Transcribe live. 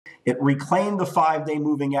It reclaimed the 5-day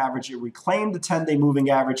moving average. It reclaimed the 10-day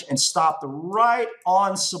moving average and stopped right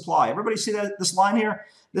on supply. Everybody see this line here?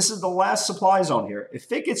 This is the last supply zone here.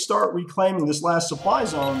 If it could start reclaiming this last supply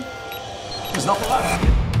zone, there's nothing left.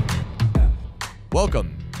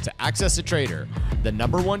 Welcome to AccessATrader, the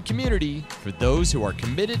 #1 community for those who are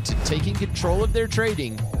committed to taking control of their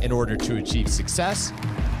trading in order to achieve success,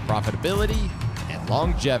 profitability, and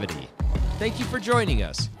longevity. Thank you for joining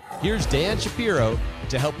us. Here's Dan Shapiro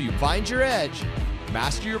to help you find your edge,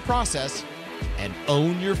 master your process, and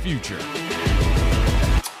own your future.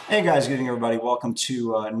 Hey guys, good evening everybody. Welcome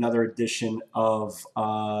to another edition of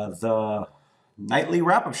the nightly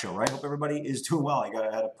wrap-up show, right? Hope everybody is doing well. I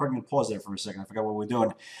had a pregnant pause there for a second. I forgot what we're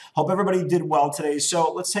doing. Hope everybody did well today.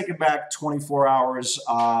 So let's take it back 24 hours.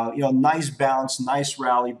 Nice bounce, nice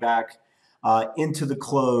rally back into the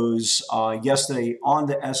close yesterday on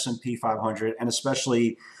the S&P 500 and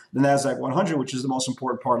especially the NASDAQ 100, which is the most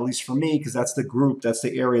important part, at least for me, because that's the group, that's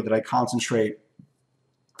the area that I concentrate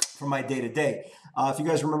for my day-to-day. If you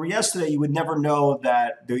guys remember yesterday, you would never know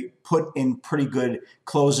that they put in pretty good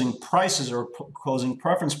closing prices or closing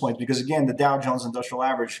preference points because, again, the Dow Jones Industrial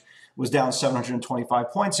Average was down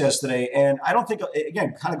 725 points yesterday. And I don't think,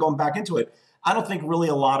 again, kind of going back into it, I don't think really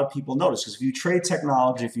a lot of people notice because if you trade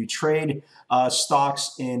technology, if you trade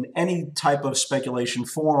stocks in any type of speculation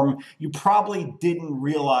form, you probably didn't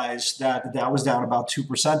realize that the Dow was down about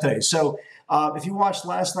 2% today. So if you watched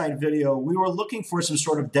last night's video, we were looking for some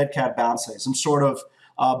sort of dead cat bounce today, some sort of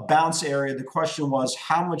bounce area. The question was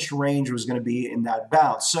how much range was going to be in that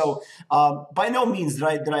bounce. So by no means did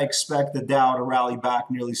I expect the Dow to rally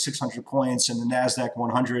back nearly 600 points and the NASDAQ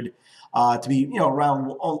 100 to be,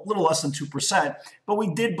 around a little less than 2%. But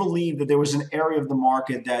we did believe that there was an area of the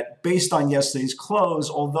market that, based on yesterday's close,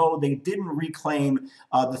 although they didn't reclaim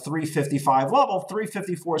the 355 level,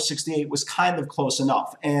 354.68 was kind of close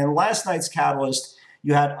enough. And last night's catalyst,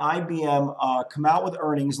 you had IBM come out with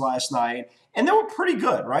earnings last night, and they were pretty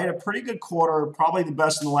good, right? A pretty good quarter, probably the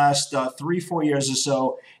best in the last 3-4 years or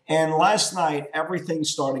so. And last night, everything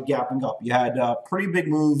started gapping up. You had pretty big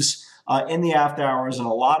moves in the after hours and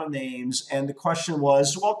a lot of names. And the question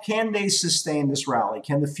was, well, can they sustain this rally?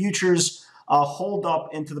 Can the futures hold up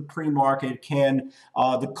into the pre-market? Can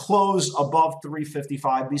the close above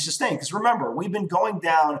 355 be sustained? Because remember, we've been going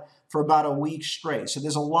down for about a week straight. So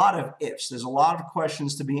there's a lot of ifs. There's a lot of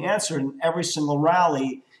questions to be answered in every single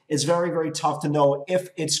rally. It's very, very tough to know if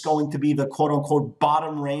it's going to be the quote-unquote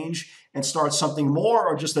bottom range and start something more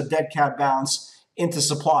or just a dead cat bounce into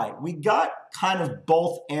supply. We got kind of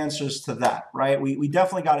both answers to that, right? We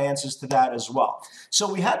definitely got answers to that as well.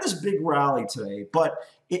 So we had this big rally today, but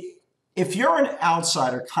if you're an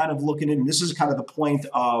outsider kind of looking in, this is kind of the point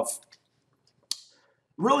of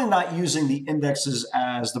really not using the indexes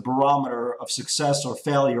as the barometer of success or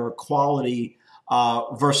failure or quality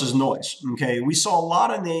versus noise, okay? We saw a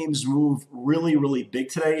lot of names move really, really big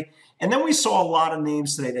today, and then we saw a lot of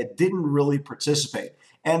names today that didn't really participate.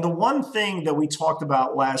 And the one thing that we talked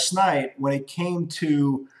about last night when it came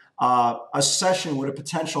to a session with a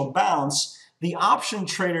potential bounce, the option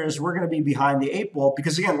traders were going to be behind the 8 ball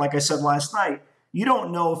because, again, like I said last night, you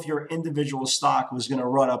don't know if your individual stock was going to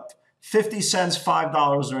run up 50 cents,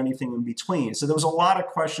 $5, or anything in between. So there was a lot of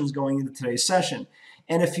questions going into today's session.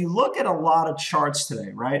 And if you look at a lot of charts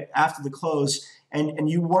today, right, after the close, and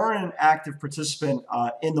you weren't an active participant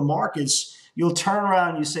in the markets, you'll turn around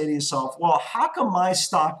and you say to yourself, well, how come my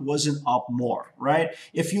stock wasn't up more, right?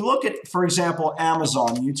 If you look at, for example,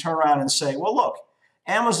 Amazon, you turn around and say, well, look,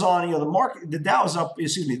 Amazon, the Dow is up,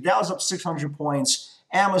 the Dow is up 600 points.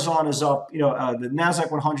 Amazon is up, the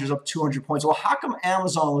NASDAQ 100 is up 200 points. Well, how come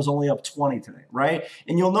Amazon was only up 20 today, right?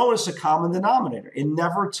 And you'll notice a common denominator. It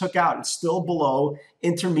never took out. It's still below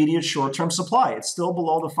intermediate short-term supply. It's still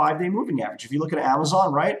below the 5-day moving average. If you look at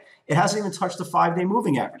Amazon, right, it hasn't even touched the 5-day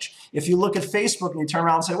moving average. If you look at Facebook and you turn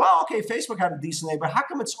around and say, well, okay, Facebook had a decent day, but how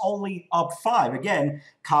come it's only up 5? Again,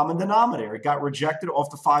 common denominator. It got rejected off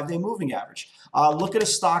the 5-day moving average. Look at a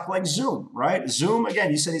stock like Zoom, right? Zoom, again,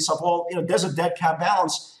 you say to yourself, well, there's a dead cat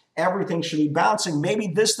balance. Everything should be bouncing. Maybe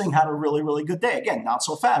this thing had a really, really good day. Again, not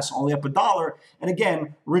so fast, only up $1. And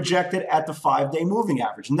again, rejected at the 5-day moving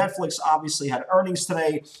average. Netflix obviously had earnings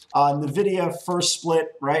today. NVIDIA first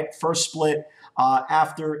split, right? First split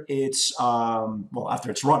after its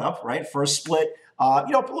run up, right? First split. A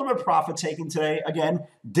little bit of profit taken today. Again,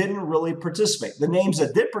 didn't really participate. The names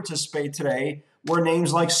that did participate today were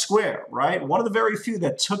names like Square, right? One of the very few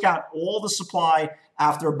that took out all the supply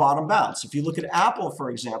after a bottom bounce. If you look at Apple, for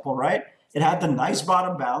example, right? It had the nice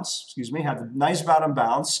bottom bounce,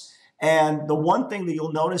 And the one thing that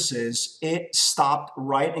you'll notice is it stopped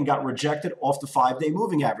right and got rejected off the 5-day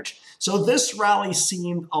moving average. So this rally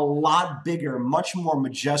seemed a lot bigger, much more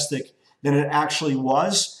majestic than it actually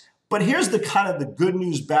was. But here's the kind of the good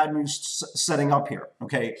news, bad news setting up here,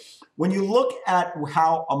 okay? When you look at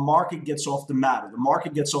how a market gets off the mat, or the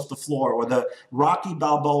market gets off the floor, or the Rocky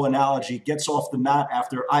Balboa analogy gets off the mat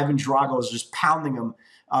after Ivan Drago is just pounding him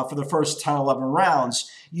for the first 10, 11 rounds,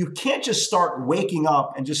 you can't just start waking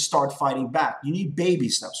up and just start fighting back. You need baby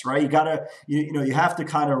steps, right? You gotta, you have to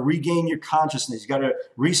kind of regain your consciousness. You gotta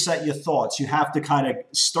reset your thoughts. You have to kind of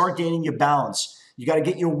start gaining your balance. You got to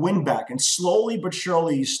get your wind back. And slowly but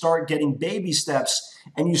surely, you start getting baby steps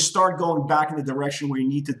and you start going back in the direction where you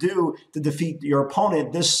need to do to defeat your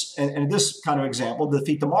opponent. This, and this kind of example,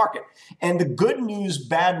 defeat the market. And the good news,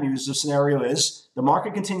 bad news, the scenario is the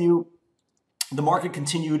market continued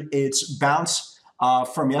its bounce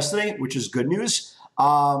from yesterday, which is good news.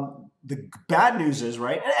 The bad news is,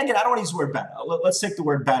 right, and again, I don't want to use the word bad. Let's take the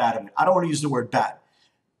word bad out of it. I don't want to use the word bad.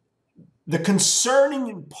 The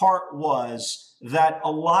concerning part was that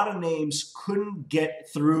a lot of names couldn't get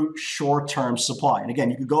through short-term supply. And again,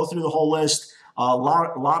 you could go through the whole list. A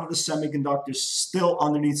lot of the semiconductors still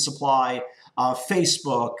underneath supply.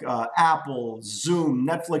 Facebook, Apple, Zoom,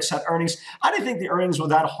 Netflix had earnings. I didn't think the earnings were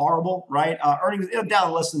that horrible, right? Earnings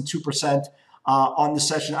down less than 2% on the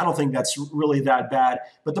session. I don't think that's really that bad.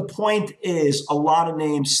 But the point is a lot of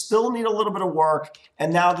names still need a little bit of work.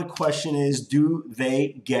 And now the question is, do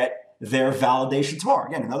they get their validation tomorrow?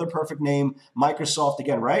 Again, another perfect name, Microsoft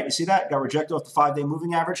again, right? You see that? Got rejected off the 5-day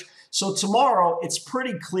moving average. So tomorrow, it's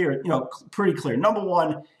pretty clear, pretty clear. Number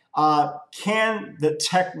one, can the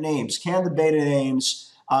tech names, can the beta names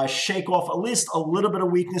shake off at least a little bit of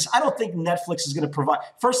weakness? I don't think Netflix is going to provide.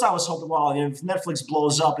 First, I was hoping, well, if Netflix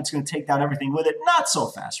blows up, it's going to take down everything with it. Not so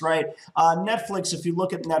fast, right? Netflix, if you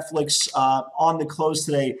look at Netflix on the close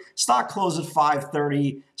today, stock closed at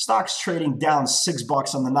 530. Stock's trading down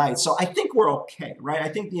 $6 on the night. So I think we're okay, right? I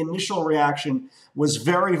think the initial reaction was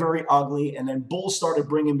very, very ugly, and then bulls started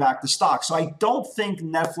bringing back the stock. So I don't think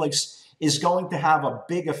Netflix is going to have a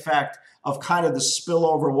big effect of kind of the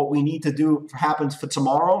spillover, what we need to do happens for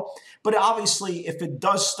tomorrow. But obviously, if it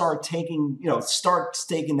does start taking, starts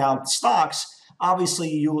taking down stocks, obviously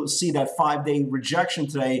you will see that 5-day rejection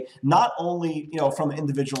today, not only, from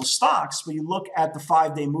individual stocks, but you look at the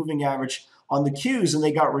 5-day moving average on the Qs and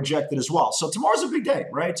they got rejected as well. So tomorrow's a big day,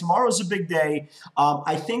 right? Tomorrow's a big day.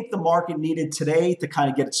 I think the market needed today to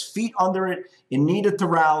kind of get its feet under it. It needed to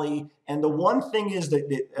rally. And the one thing is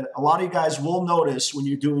that a lot of you guys will notice when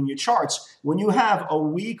you're doing your charts, when you have a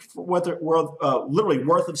week literally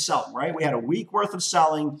worth of selling, right? We had a week worth of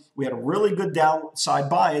selling. We had a really good downside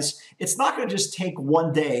bias. It's not going to just take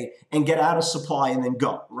one day and get out of supply and then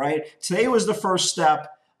go, right? Today was the first step.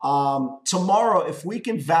 Tomorrow, if we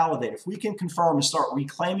can validate, if we can confirm and start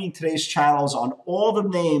reclaiming today's channels on all the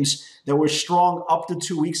names that were strong up to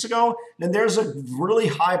 2 weeks ago, then there's a really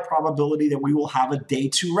high probability that we will have a day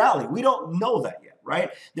 2 rally. We don't know that yet, right?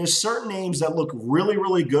 There's certain names that look really,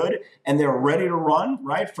 really good and they're ready to run,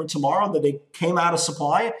 right, for tomorrow that they came out of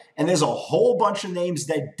supply. And there's a whole bunch of names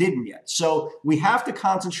that didn't yet. So we have to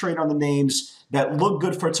concentrate on the names that look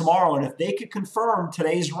good for tomorrow. And if they could confirm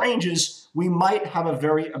today's ranges, we might have a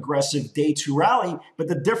very aggressive day 2 rally. But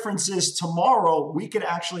the difference is tomorrow, we could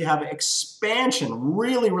actually have an expansion,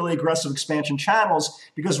 really, really aggressive expansion channels,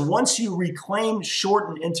 because once you reclaim short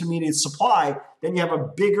and intermediate supply, then you have a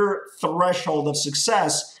bigger threshold of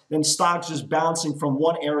success than stocks just bouncing from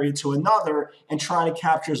one area to another and trying to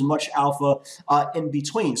capture as much alpha in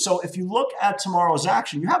between. So if you look at tomorrow's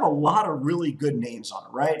action, you have a lot of really good names on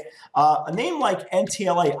it, right? A name like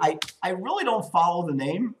NTLA, I really don't follow the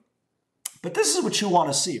name, but this is what you want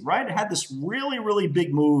to see, right? It had this really, really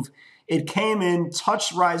big move. It came in,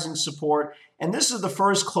 touched rising support, and this is the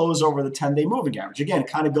first close over the 10-day moving average. Again, it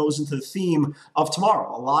kind of goes into the theme of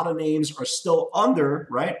tomorrow. A lot of names are still under,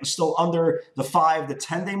 right? Still under the 5 to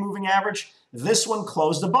 10-day moving average. This one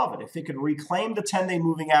closed above it. If it could reclaim the 10-day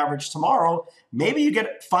moving average tomorrow, maybe you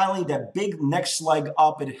get finally that big next leg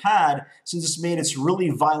up it had since it's made its really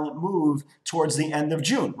violent move towards the end of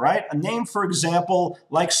June, right? A name, for example,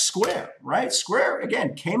 like Square, right? Square,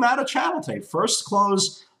 again, came out of channel today. First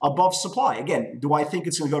close above supply. Again, do I think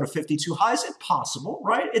it's going to go to 52 highs? It's possible,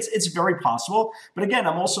 right? It's very possible. But again,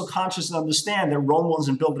 I'm also conscious and understand that Rome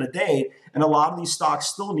wasn't built in a day, and a lot of these stocks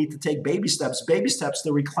still need to take baby steps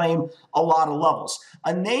to reclaim a lot of levels.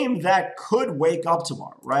 A name that could wake up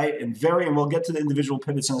tomorrow, right? And we'll get to the individual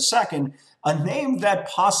pivots in a second. A name that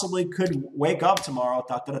possibly could wake up tomorrow.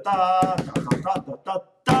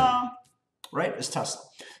 right, is Tesla.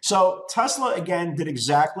 So Tesla, again, did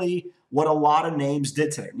exactly what a lot of names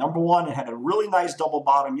did today. Number one, it had a really nice double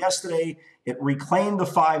bottom yesterday. It reclaimed the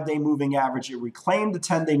 5-day moving average. It reclaimed the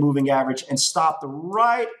 10-day moving average and stopped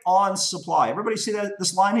right on supply. Everybody see that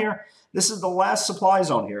this line here? This is the last supply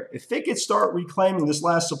zone here. If it could start reclaiming this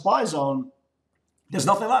last supply zone, there's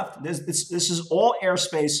nothing left. This is all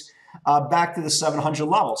airspace back to the 700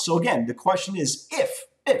 level. So again, the question is if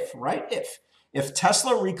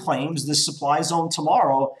Tesla reclaims this supply zone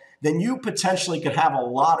tomorrow, then you potentially could have a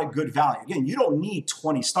lot of good value. Again, you don't need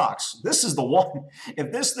 20 stocks. This is the one.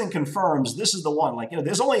 If this thing confirms, this is the one. Like,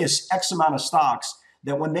 there's only X amount of stocks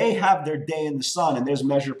that when they have their day in the sun and there's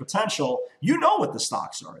measured potential, you know what the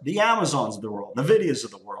stocks are. The Amazons of the world, the Nvidias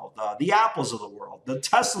of the world, the Apples of the world, the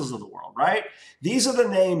Teslas of the world, right? These are the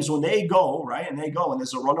names when they go, right? And they go, and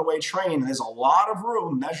there's a runaway train, and there's a lot of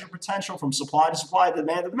room, measured potential from supply to supply,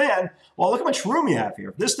 demand to demand. Well, look how much room you have here.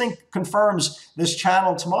 If this thing confirms this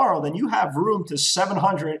channel tomorrow, then you have room to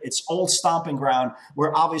 700, its old stomping ground,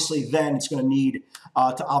 where obviously then it's going to need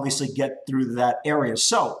to obviously get through that area.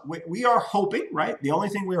 So we are hoping, right? The only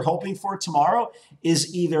thing we're hoping for tomorrow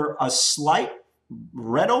is either a slight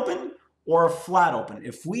red open or a flat open.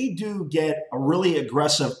 If we do get a really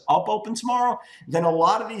aggressive up open tomorrow, then a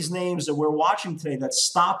lot of these names that we're watching today that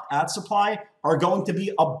stopped at supply are going to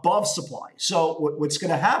be above supply. So what's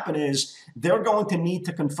going to happen is they're going to need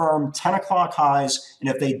to confirm 10 o'clock highs. And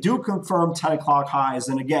if they do confirm 10 o'clock highs,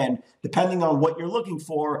 then again, depending on what you're looking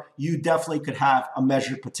for, you definitely could have a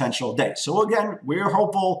measured potential day. So again, we're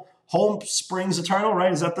hopeful. Hope springs eternal,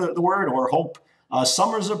 right? Is that the word? Or hope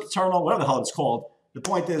summers eternal, whatever the hell it's called. The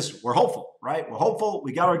point is we're hopeful, right? We're hopeful.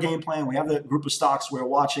 We got our game plan. We have the group of stocks we're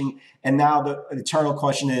watching. And now the eternal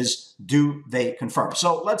question is, do they confirm?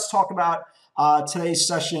 So let's talk about today's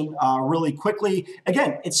session really quickly.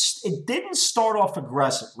 Again, it didn't start off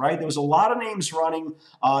aggressive, right? There was a lot of names running.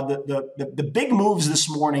 The big moves this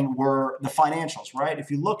morning were the financials, right? If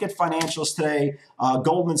you look at financials today,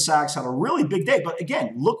 Goldman Sachs had a really big day. But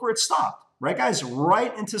again, look where it stopped, right, guys?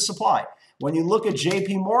 Right into supply. When you look at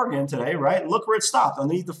JP Morgan today, right, look where it stopped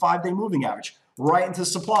underneath the 5-day moving average, right into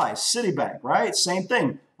supply. Citibank, right, same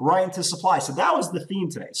thing, right into supply. So that was the theme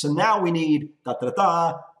today. So now we need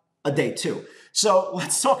a day two. So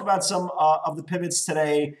let's talk about some of the pivots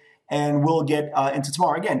today, and we'll get into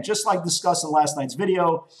tomorrow. Again, just like discussed in last night's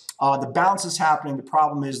video, the bounce is happening. The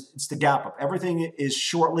problem is it's the gap up. Everything is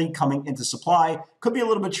shortly coming into supply. Could be a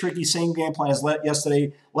little bit tricky. Same game plan as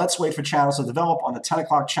yesterday. Let's wait for channels to develop on the 10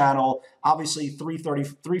 o'clock channel. Obviously, 330,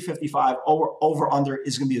 355 over under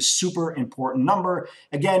is going to be a super important number.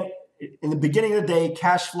 Again, in the beginning of the day,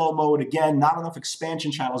 cash flow mode, again, not enough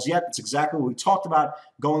expansion channels yet. That's exactly what we talked about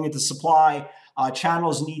going into supply.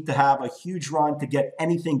 Channels need to have a huge run to get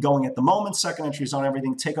anything going at the moment. Second entries on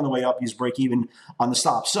everything, take on the way up, use break even on the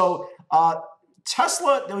stop. So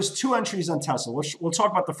Tesla, there was 2 entries on Tesla. We'll talk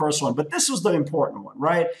about the first one, but this was the important one,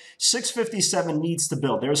 right? 657 needs to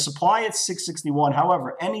build. There's supply at 661.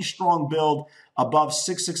 However, any strong build above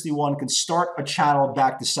 661 can start a channel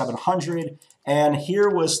back to 700. And here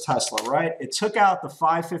was Tesla, right? It took out the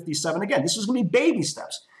 557. Again, this was going to be baby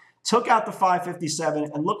steps. Took out the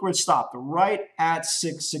 557, and look where it stopped, right at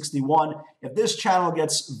 661. If this channel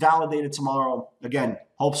gets validated tomorrow, again,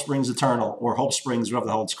 hope springs eternal, or hope springs, whatever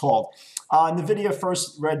the hell it's called. NVIDIA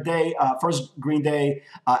first red day, first green day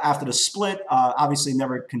after the split, obviously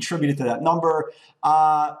never contributed to that number.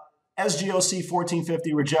 SGOC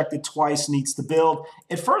 1450 rejected twice, needs to build.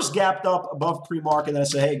 It first gapped up above pre-market, then I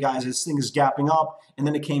said, hey guys, this thing is gapping up, and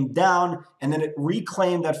then it came down, and then it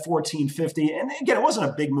reclaimed that 1450. And again, it wasn't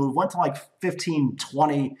a big move, went to like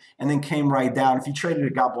 1520, and then came right down. If you traded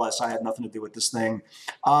it, God bless, I had nothing to do with this thing.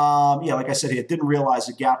 Yeah, like I said, it didn't realize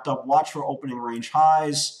it gapped up. Watch for opening range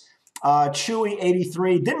highs. Chewy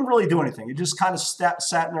 83 didn't really do anything. It just kind of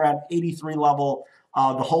sat in there at 83 level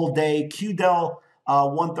the whole day. QDEL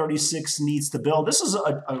 136 needs to build. This is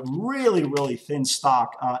a really, really thin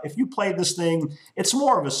stock. If you played this thing, it's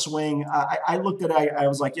more of a swing. I looked at it, I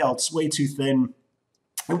was like, yeah, it's way too thin.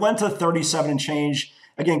 It went to 37 and change.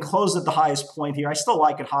 Again, closed at the highest point here. I still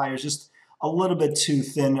like it higher. It's just a little bit too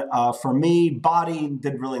thin for me. Body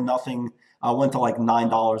did really nothing. Went to like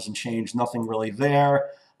 $9 and change. Nothing really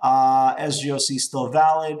there. SGOC still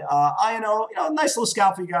valid. INO, nice little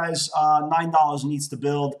scalp for you guys. $9 needs to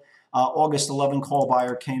build. August 11 call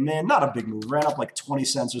buyer came in. Not a big move. Ran up like 20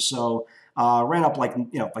 cents or so. Ran up like,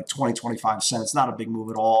 like 20, 25 cents. Not a big move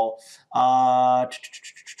at all.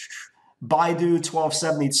 Baidu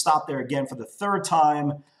 1270 stopped there again for the third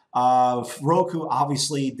time. Roku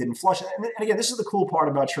obviously didn't flush. And again, this is the cool part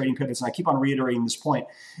about trading pivots, and I keep on reiterating this point.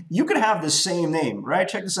 You could have the same name, right?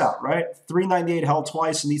 Check this out, right? 398 held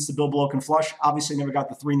twice, needs to build below, can flush. Obviously never got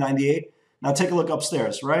the 398. Now take a look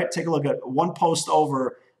upstairs, right? Take a look at one post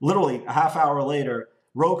over, literally a half hour later,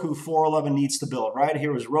 Roku 411 needs to build, right?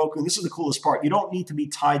 Here is Roku. This is the coolest part. You don't need to be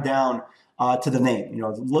tied down to the name. You know,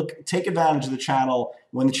 look, take advantage of the channel.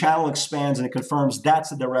 When the channel expands and it confirms, that's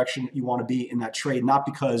the direction you want to be in that trade, not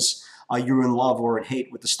because you're in love or in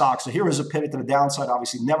hate with the stock. So here is a pivot to the downside,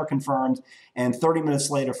 obviously never confirmed. And 30 minutes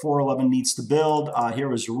later, 411 needs to build.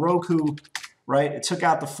 Here is Roku, right? It took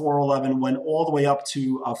out the 411, went all the way up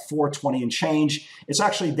to 420 and change. It's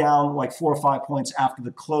actually down like 4 or 5 points after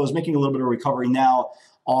the close, making a little bit of recovery now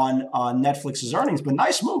on Netflix's earnings. But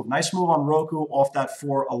nice move on Roku off that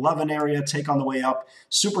 411 area, take on the way up.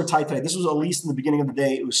 Super tight today. This was at least in the beginning of the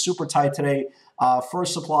day. It was super tight today.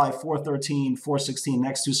 First supply, 413, 416.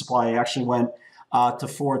 Next two supply actually went to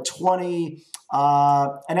 420.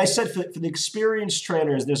 And I said for the experienced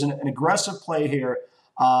traders, there's an aggressive play here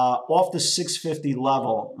off the 650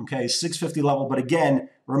 level, okay, 650 level. But again,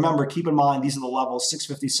 remember, keep in mind, these are the levels.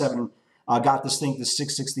 657 got this thing to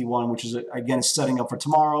 661, which is, again, setting up for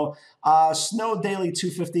tomorrow. Snow daily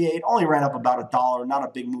 258, only ran up about $1, not a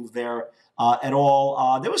big move there at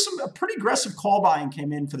all. There was some pretty aggressive call buying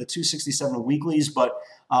came in for the 267 weeklies, but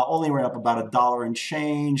only ran up about $1 and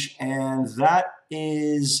change. And that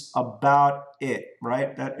is about it,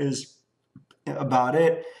 right? That is about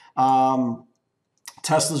it.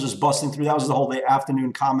 Tesla's just busting through. That was the whole day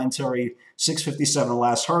afternoon commentary. 657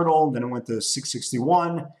 last hurdle. Then it went to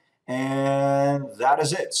 661. And that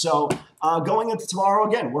is it. So going into tomorrow,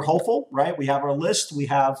 again, we're hopeful, right? We have our list. We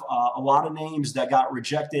have a lot of names that got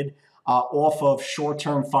rejected off of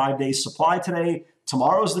short-term 5-day supply today.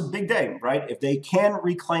 Tomorrow's the big day, right? If they can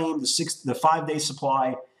reclaim the 5-day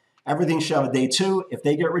supply, everything should have a day 2. If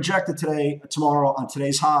they get rejected tomorrow on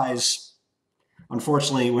today's highs,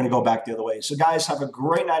 unfortunately, we're going to go back the other way. So guys, have a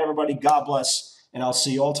great night, everybody. God bless, and I'll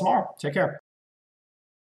see you all tomorrow. Take care.